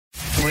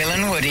Will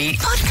and Woody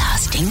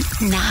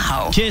podcasting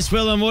now. Kiss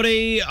Will and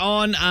Woody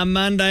on a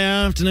Monday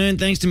afternoon.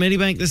 Thanks to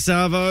Medibank, the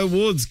Savo.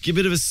 Woods, a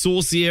bit of a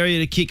saucy area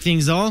to kick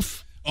things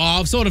off. Oh,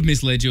 I've sort of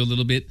misled you a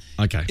little bit.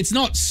 Okay. It's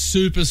not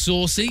super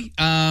saucy.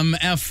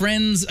 Our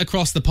friends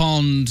across the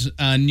pond,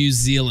 New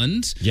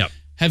Zealand,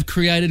 have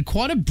created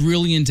quite a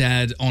brilliant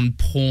ad on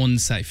porn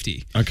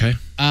safety. Okay.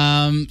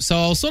 So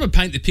I'll sort of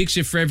paint the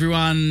picture for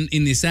everyone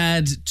in this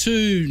ad.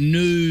 Two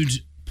nude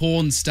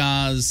porn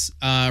stars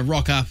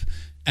rock up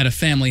at a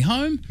family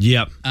home.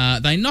 Yep.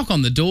 They knock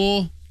on the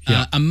door.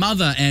 Yep. A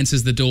mother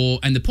answers the door,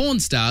 and the porn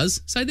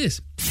stars say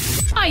this.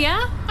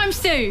 Hiya, I'm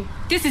Sue.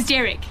 This is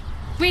Derek.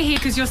 We're here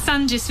because your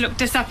son just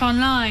looked us up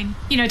online,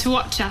 to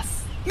watch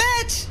us.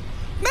 Matt,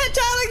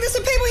 darling, there's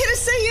some people here to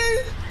see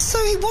you.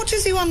 So he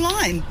watches you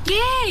online?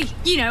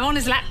 Yeah, on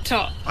his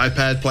laptop.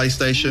 iPad,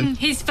 PlayStation.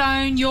 His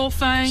phone, your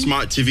phone.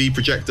 Smart TV,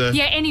 projector.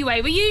 Yeah,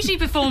 anyway, we usually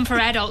perform for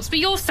adults, but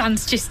your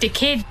son's just a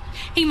kid.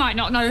 He might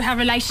not know how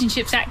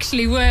relationships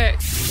actually work.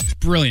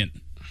 Brilliant.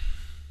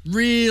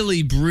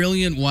 Really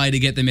brilliant way to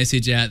get the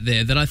message out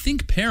there that I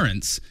think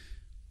parents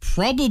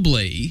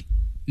probably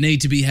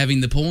need to be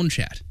having the porn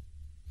chat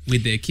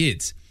with their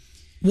kids.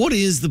 What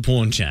is the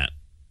porn chat?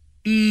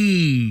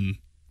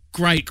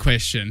 Great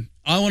question.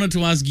 I wanted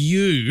to ask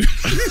you.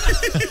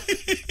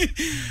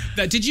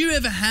 Did you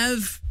ever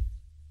have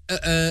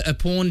a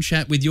porn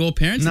chat with your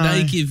parents? No. Did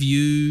they give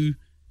you...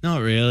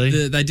 Not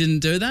really. They didn't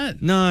do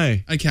that? No.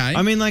 Okay.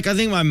 I mean, I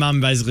think my mum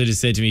basically just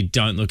said to me,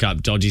 don't look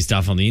up dodgy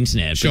stuff on the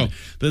internet. Sure.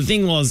 But the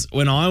thing was,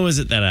 when I was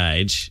at that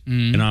age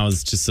and I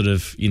was just sort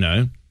of,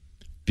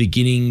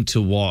 beginning to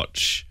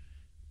watch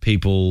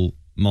people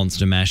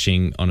monster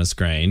mashing on a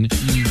screen,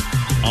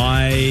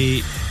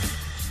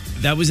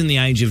 that was in the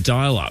age of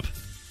dial-up.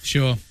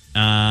 Sure.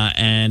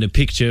 And a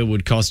picture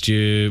would cost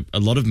you a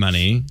lot of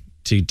money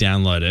to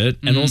download it.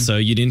 And also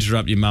you'd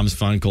interrupt your mum's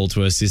phone call to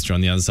her sister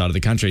on the other side of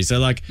the country.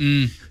 So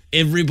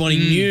everybody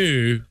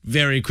knew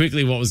very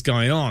quickly what was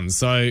going on.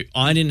 So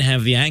I didn't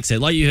have the access.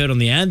 Like you heard on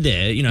the ad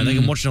there, they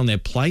can watch it on their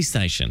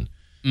PlayStation.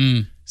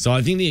 So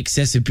I think the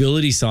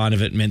accessibility side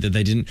of it meant that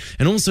they didn't.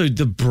 And also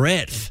the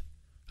breadth.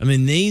 I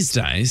mean, these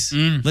days,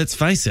 let's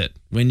face it,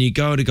 when you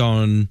go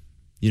and,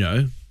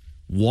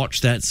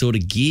 watch that sort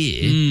of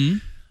gear,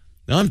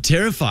 I'm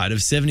terrified of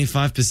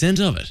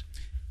 75% of it.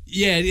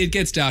 Yeah, it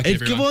gets dark,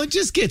 everyone. Well, it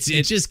just gets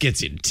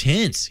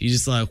intense. You're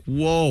just like,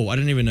 whoa, I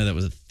didn't even know that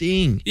was a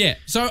thing. Yeah,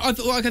 so I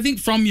think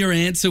from your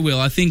answer, Will,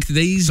 I think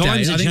these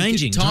Times days... are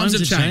changing. Times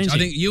have changed. Changing. I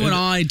think you and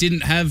I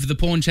didn't have the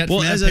porn chat from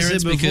our as parents I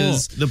said before,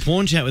 because... the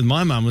porn chat with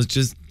my mum was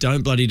just,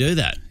 don't bloody do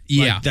that.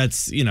 Yeah.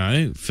 That's,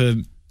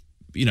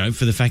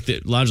 for the fact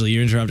that largely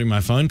you're interrupting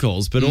my phone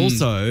calls, but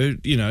also,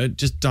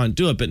 just don't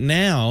do it. But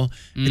now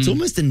it's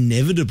almost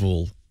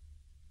inevitable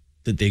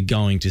that they're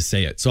going to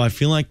see it. So I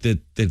feel like the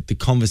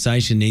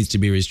conversation needs to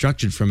be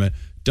restructured from a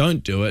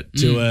don't do it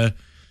to a,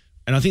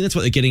 and I think that's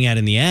what they're getting at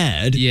in the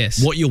ad.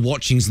 Yes. What you're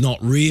watching's not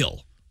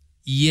real.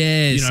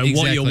 Yes, exactly.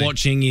 What you're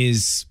watching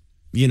is,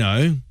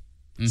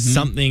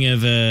 something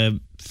of a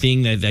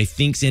thing that they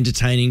think's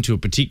entertaining to a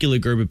particular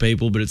group of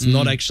people, but it's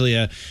not actually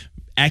a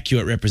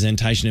accurate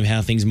representation of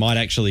how things might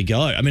actually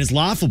go. I mean, it's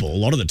laughable a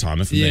lot of the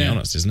time, if I'm being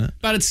honest, isn't it?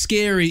 But it's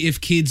scary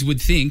if kids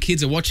would think,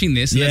 kids are watching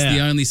this, and that's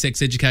the only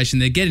sex education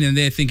they're getting, and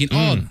they're thinking,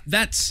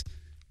 that's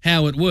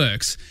how it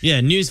works.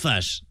 Yeah,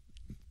 newsflash.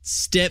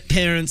 Step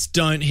parents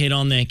don't hit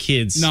on their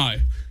kids. No.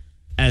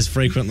 As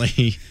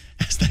frequently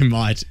as they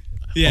might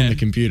on the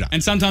computer.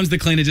 And sometimes the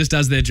cleaner just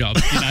does their job,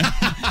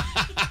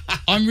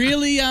 I'm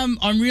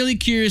really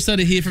curious though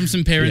to hear from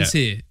some parents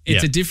here.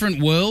 It's a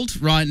different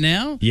world right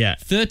now. Yeah.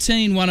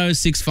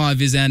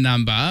 131065 is our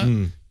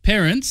number.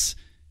 Parents,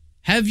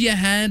 have you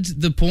had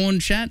the porn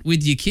chat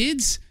with your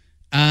kids?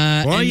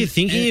 Why are you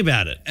thinking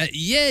about it?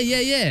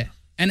 Yeah.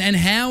 And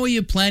how are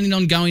you planning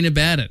on going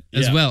about it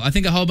as well? I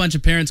think a whole bunch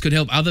of parents could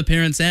help other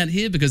parents out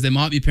here because there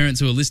might be parents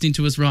who are listening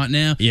to us right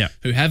now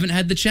who haven't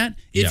had the chat.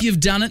 If you've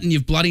done it and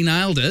you've bloody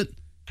nailed it,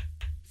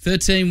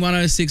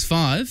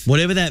 131065.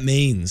 Whatever that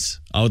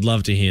means, I would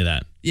love to hear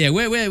that. Yeah,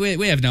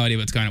 we have no idea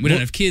what's going on. We don't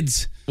have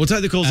kids. We'll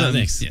take the calls out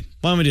next. Yeah.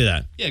 Why don't we do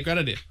that? Yeah, great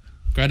idea.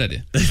 Great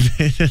idea.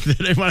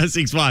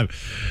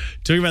 131065.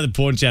 Talking about the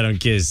porn chat on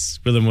Kiss.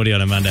 Will and Woody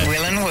on a Monday.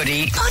 Will and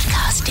Woody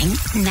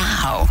podcasting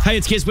now. Hey,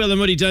 it's Kiss, Will and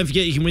Woody. Don't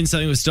forget you can win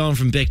something with Stolen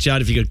from Beckchard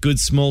if you've got good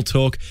small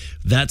talk.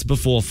 That's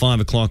before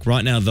 5 o'clock.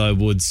 Right now, though,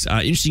 Woods,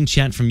 interesting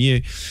chat from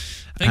you.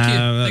 Thank you.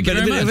 Thank you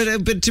very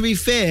much. But to be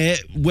fair,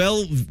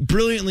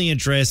 brilliantly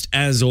addressed,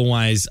 as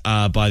always,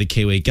 by the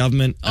Kiwi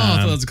government. I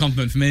thought that was a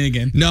compliment for me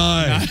again.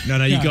 No,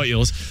 you got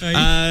yours.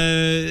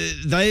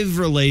 They've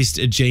released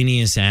a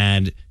genius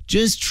ad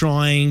just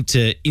trying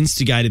to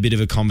instigate a bit of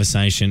a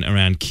conversation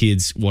around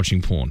kids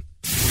watching porn.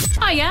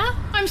 Hiya,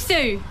 I'm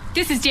Sue.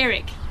 This is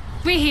Derek.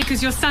 We're here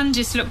because your son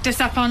just looked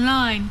us up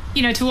online,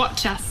 to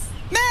watch us.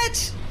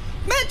 Matt,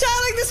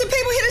 darling, there's some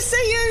people here to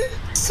see you.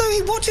 So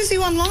he watches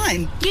you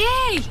online?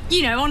 Yeah,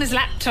 on his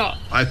laptop.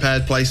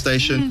 iPad,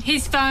 PlayStation.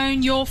 His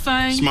phone, your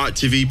phone. Smart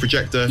TV,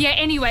 projector. Yeah,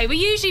 anyway, we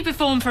usually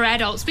perform for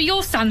adults, but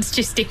your son's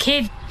just a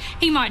kid.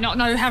 He might not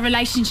know how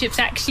relationships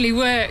actually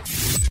work.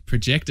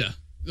 Projector.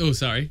 Oh,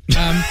 sorry.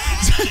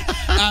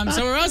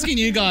 So we're asking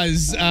you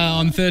guys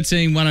on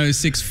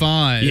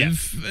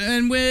 131065,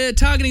 and we're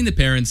targeting the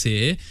parents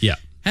here. Yeah.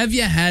 Have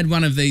you had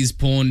one of these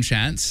porn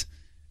chats,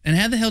 and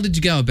how the hell did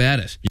you go about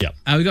it? Yeah.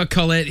 We got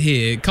Colette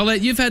here.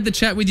 Colette, you've had the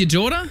chat with your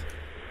daughter?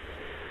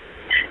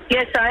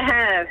 Yes, I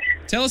have.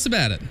 Tell us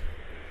about it.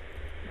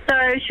 So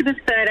she was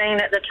 13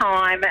 at the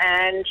time,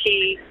 and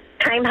she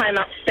came home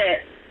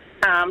upset,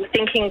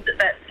 thinking that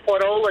that's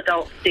what all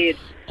adults did.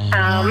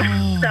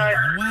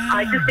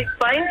 I just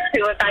explained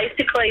to her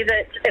basically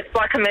that it's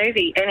like a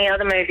movie, any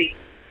other movie,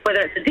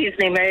 whether it's a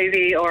Disney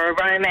movie or a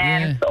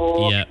romance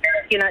or,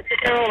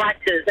 they're all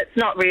actors. It's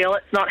not real.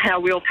 It's not how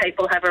real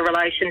people have a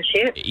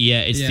relationship. Yeah,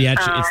 it's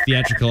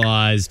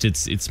theatricalized.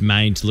 It's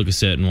made to look a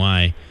certain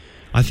way.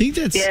 I think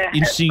that's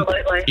interesting.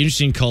 Absolutely.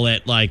 Interesting,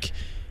 Colette. Like,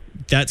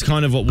 that's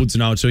kind of what Woods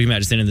and I were talking about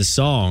just then in the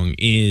song.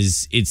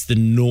 It's the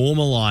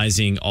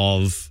normalizing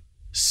of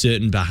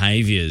certain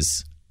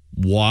behaviours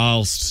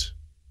whilst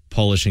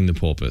polishing the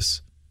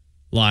porpoise.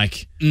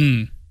 Like,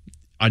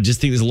 I just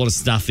think there's a lot of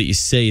stuff that you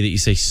see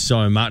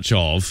so much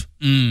of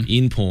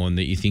in porn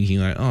that you're thinking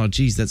like, oh,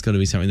 geez, that's got to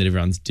be something that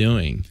everyone's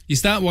doing. You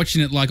start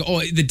watching it like,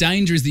 the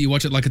danger is that you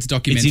watch it like it's a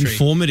documentary. It's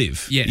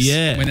informative. Yes.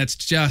 Yeah. When it's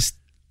just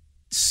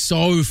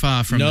so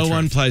far from the No truth.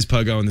 one plays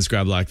pogo on the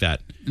scrub like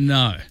that.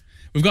 No.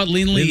 We've got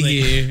Lindley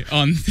here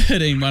on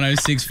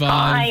 131065.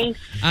 Hi.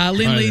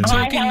 Lindley,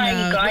 Hi, talking. how are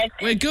you guys?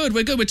 We're good.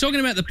 We're talking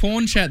about the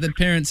porn chat that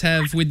parents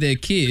have with their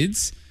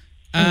kids.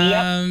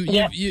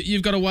 Yep.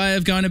 You've got a way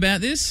of going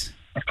about this?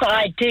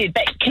 I do,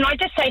 but can I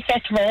just say,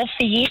 first of all,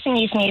 for years and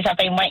years and years, I've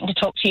been waiting to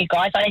talk to you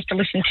guys. I used to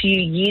listen to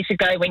you years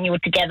ago when you were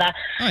together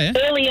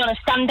early on a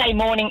Sunday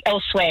morning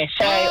elsewhere.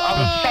 So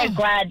I was so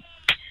glad.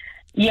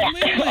 Yeah,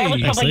 I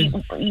was probably,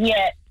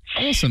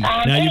 Awesome.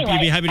 Now, anyway,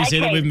 you'd be happy to see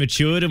that we've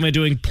matured and we're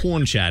doing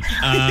porn chat.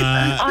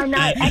 I know.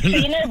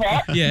 Actually, you know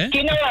what? Yeah. Do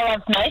you know what I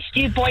love most?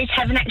 You boys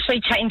haven't actually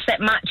changed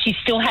that much. You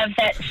still have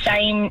that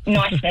same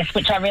niceness,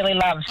 which I really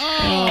love.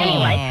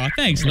 Anyway.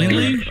 Thanks,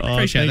 Lindley.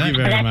 Appreciate thank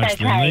that. you very much,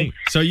 okay. Lindley.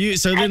 So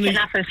That's Lindley,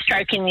 enough of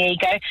stroking the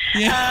ego.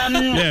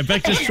 yeah,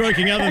 back to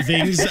stroking other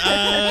things.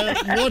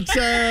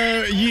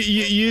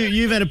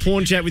 You've had a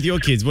porn chat with your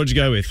kids. What'd you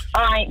go with?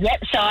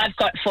 So I've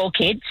got 4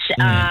 kids.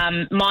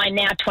 My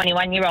now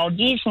 21-year-old,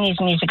 years and years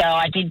and years ago,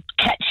 I did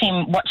catch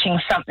him watching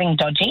something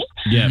dodgy.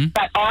 Yeah.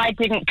 But I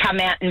didn't come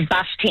out and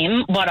bust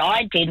him. What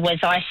I did was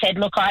I said,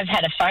 look, I've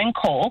had a phone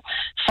call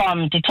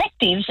from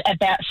detectives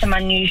about some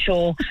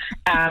unusual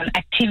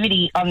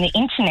activity on the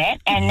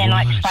internet, and then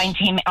I explained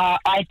to him our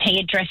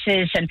IP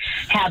addresses and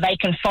how they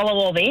can follow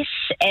all this,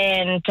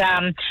 and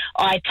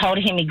I told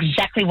him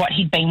exactly what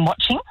he'd been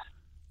watching.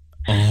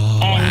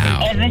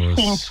 Ever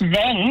since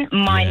then,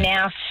 my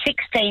now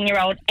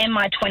 16-year-old and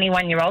my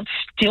 21-year-old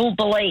still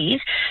believe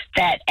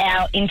that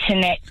our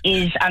internet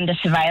is under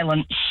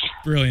surveillance.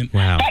 Brilliant.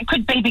 Wow. That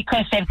could be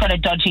because they've got a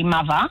dodgy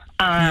mother.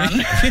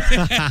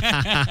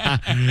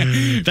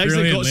 Thanks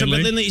for the call. So, but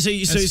Lindley.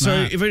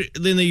 Lindley,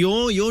 Lindley,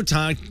 your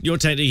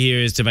tactic here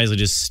is to basically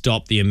just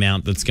stop the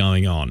amount that's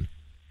going on,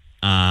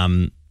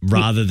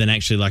 rather than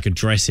actually like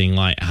addressing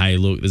like, hey,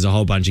 look, there's a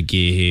whole bunch of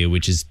gear here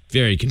which is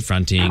very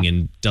confronting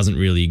and doesn't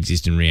really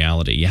exist in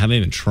reality. You haven't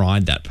even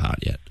tried that part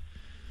yet.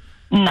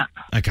 No.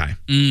 Okay.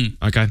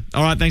 Okay.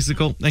 All right. Thanks for the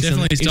call. Thanks,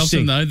 Definitely stops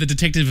him, though. The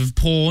detective of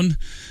porn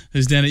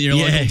who's down at your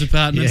local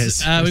department.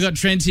 Yes. We've got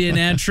Trent here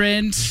now.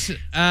 Trent,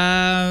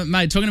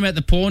 mate, talking about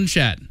the porn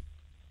chat.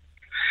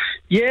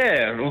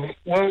 Yeah.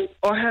 Well,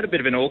 I had a bit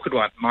of an awkward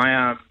one.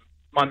 My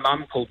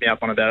mum pulled me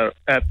up about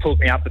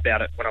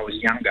it when I was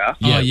younger.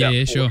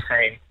 Sure.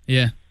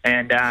 Yeah.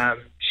 And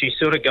she's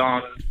sort of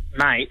gone,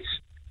 mate,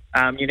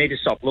 you need to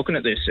stop looking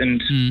at this.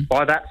 And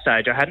by that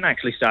stage, I hadn't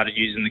actually started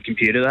using the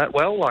computer that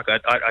well. Like I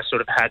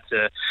sort of had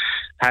to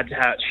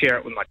share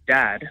it with my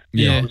dad.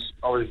 Yeah.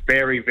 I was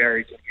very,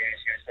 very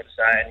confused. He was sort of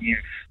saying,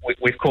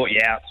 we've caught you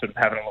out, sort of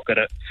having a look at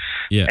it.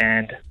 Yeah.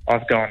 And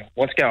I've gone,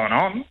 what's going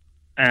on?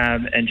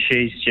 And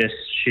she's just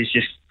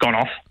gone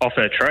off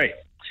her tree.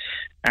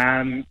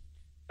 A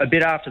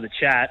bit after the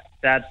chat,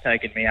 Dad's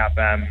taken me up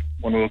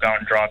when we were going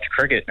to drive to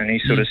cricket, and he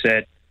sort of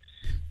said,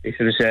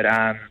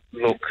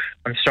 look,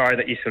 I'm sorry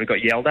that you sort of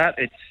got yelled at.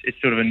 It's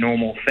sort of a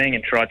normal thing,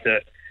 and tried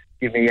to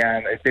give me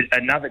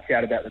another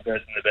chat about the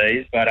birds and the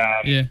bees, but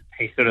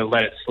he sort of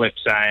let it slip,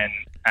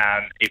 saying,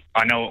 I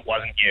know it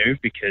wasn't you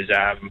because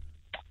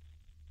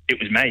it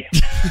was me.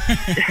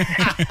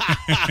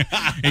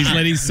 He's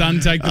let his son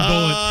take the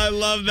bullet. I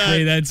love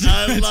that. See,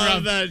 I love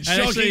rough. that.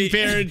 Shocking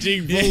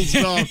parenting, full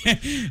stop.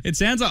 It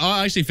sounds like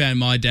I actually found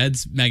my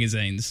dad's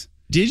magazines.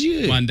 Did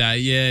you? One day,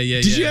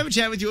 yeah. Did you have a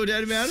chat with your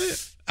dad about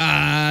it?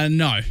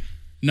 No.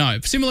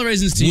 For similar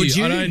reasons to Would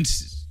you? I don't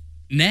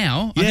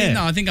now. Yeah.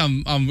 I think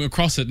I'm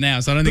across it now,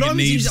 so I don't think But it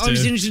needs to. I'm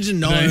just interested to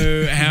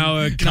know how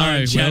a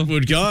current chat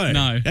would go.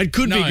 No. That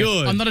could be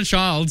good. I'm not a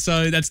child,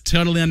 so that's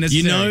totally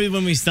unnecessary. You know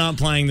when we start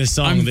playing the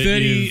song I'm that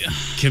 30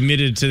 you've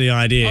committed to the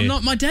idea. I'm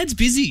not. My dad's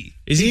busy.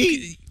 Is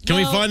he? Can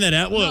we find that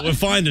out? We'll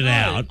find it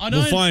out.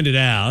 We'll find it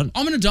out.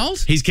 I'm an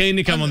adult. He's keen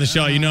to come on the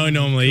show. You know he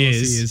normally Of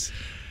course is. he is.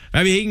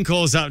 Maybe he can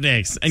call us up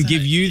next and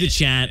give you the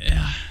chat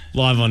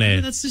Live on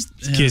air. That's just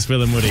It's Kiss,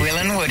 Will and Woody. Will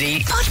and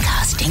Woody.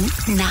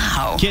 Podcasting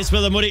now. Kiss,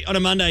 Will and Woody on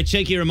a Monday.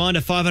 Cheeky reminder,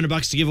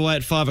 $500 to give away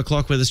at 5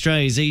 o'clock with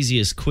Australia's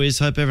easiest quiz.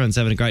 Hope everyone's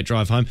having a great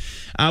drive home.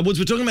 Woods,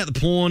 we're talking about the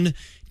porn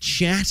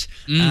chat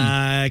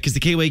because the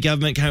Kiwi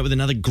government came up with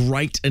another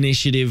great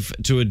initiative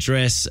to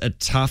address a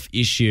tough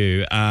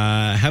issue.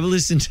 Have a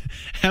listen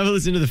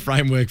to the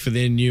framework for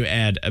their new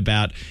ad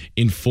about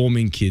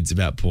informing kids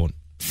about porn.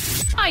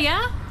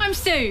 Hiya, I'm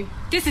Sue.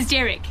 This is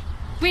Derek.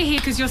 We're here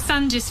because your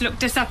son just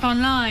looked us up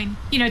online,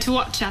 to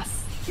watch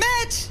us.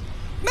 Matt,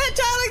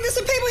 darling, there's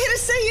some people here to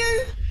see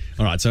you.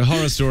 All right, so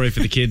horror story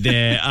for the kid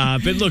there.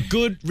 But look,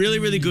 good, really,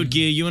 really good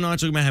gear. You and I are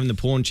talking about having the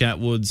porn chat,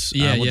 Woods.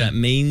 What that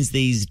means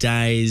these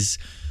days.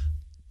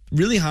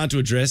 Really hard to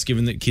address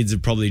given that kids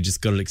have probably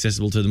just got it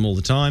accessible to them all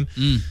the time.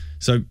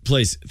 So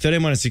please,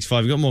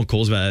 13-165, we've got more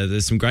calls about it.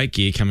 There's some great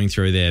gear coming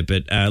through there.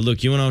 But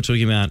look, you and I are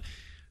talking about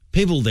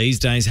people these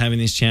days having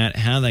this chat,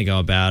 how they go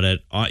about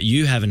it.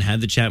 You haven't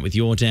had the chat with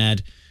your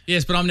dad.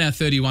 Yes, but I'm now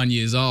 31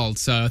 years old,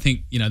 so I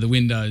think, the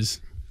windows...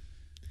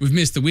 We've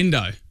missed the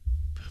window.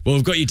 Well,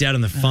 we've got your dad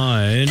on the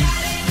phone.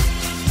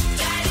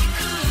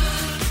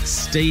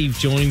 Steve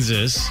joins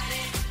us.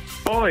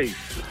 Boys.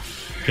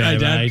 Hey,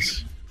 Dad.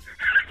 Mate.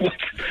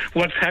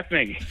 What's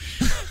happening?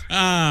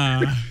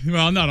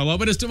 Well, not a lot.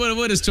 We're just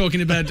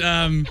talking about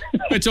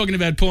we're talking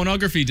about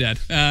pornography, Dad.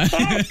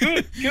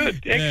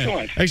 Good,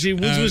 excellent. Actually,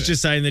 Woods was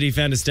just saying that he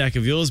found a stack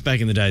of yours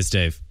back in the day,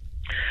 Steve.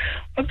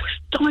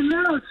 I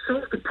know it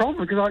solved the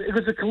problem because it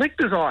was a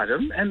collector's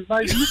item, and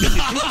they looked at the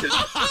pictures.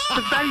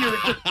 The value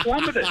had just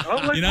plummeted.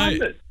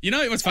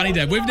 What's funny,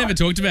 Dad? We've never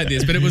talked about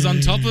this, but it was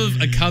on top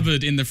of a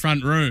cupboard in the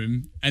front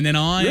room, and then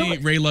I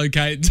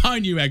relocated.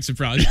 Don't you act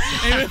surprised?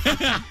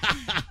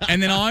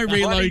 And then I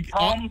relocated.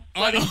 Tom.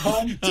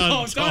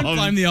 Don't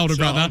blame the older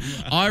brother.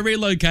 I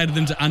relocated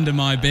them to under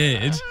my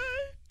bed,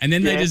 and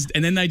then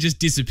they just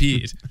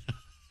disappeared.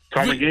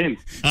 Tom again.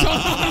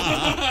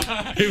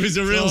 He was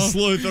a real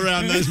sleuth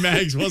around those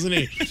mags, wasn't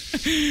he?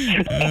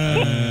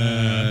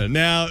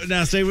 Now,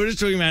 Steve, we're just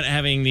talking about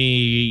having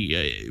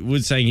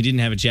Wood saying he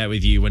didn't have a chat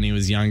with you when he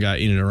was younger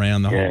in and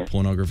around the whole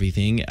pornography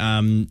thing.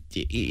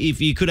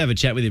 If you could have a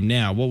chat with him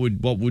now, what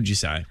would you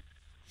say?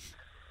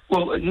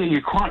 Well,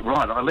 you're quite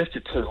right. I left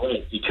it too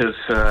late because,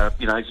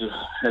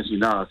 as you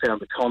know, I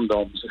found the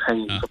condoms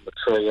hanging from the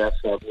tree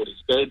outside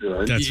Woody's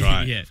bedroom. That's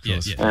right.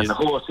 And the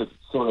horse had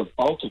sort of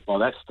bolted by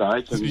that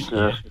stage, and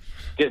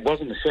it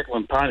wasn't a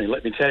Shetland pony.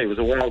 Let me tell you, it was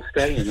a wild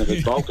stallion that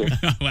had bolted.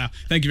 Wow.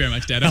 Thank you very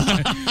much, Dad.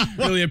 I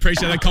really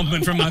appreciate that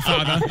compliment from my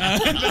father.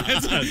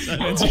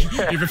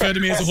 You referred to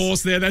me as a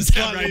horse there. That's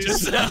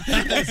outrageous.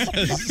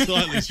 That's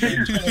slightly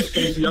strange.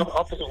 The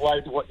opposite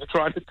way to what you're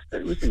trying to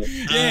do, isn't it?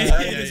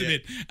 It is a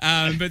bit.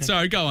 But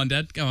sorry, go on,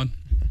 Dad. Go on.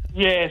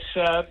 Yes,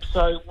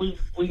 so we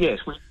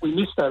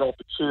missed that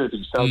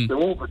opportunity. So to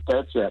all the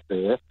dads out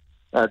there,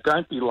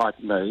 don't be like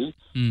me.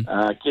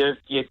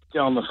 Get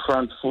on the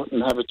front foot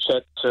and have a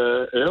chat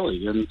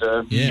early. And it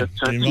doesn't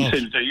seem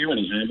to do you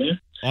any harm, yeah?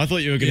 I thought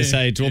you were going to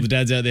say to all the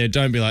dads out there,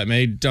 don't be like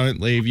me. Don't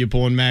leave your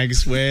porn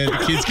mags where the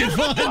kids can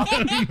find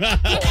them.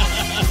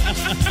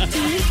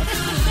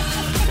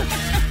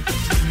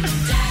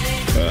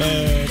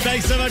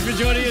 Thanks so much for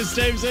joining us,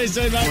 Steve. See you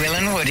soon, mate. Will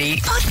and Woody.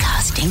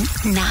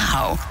 Podcasting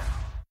now.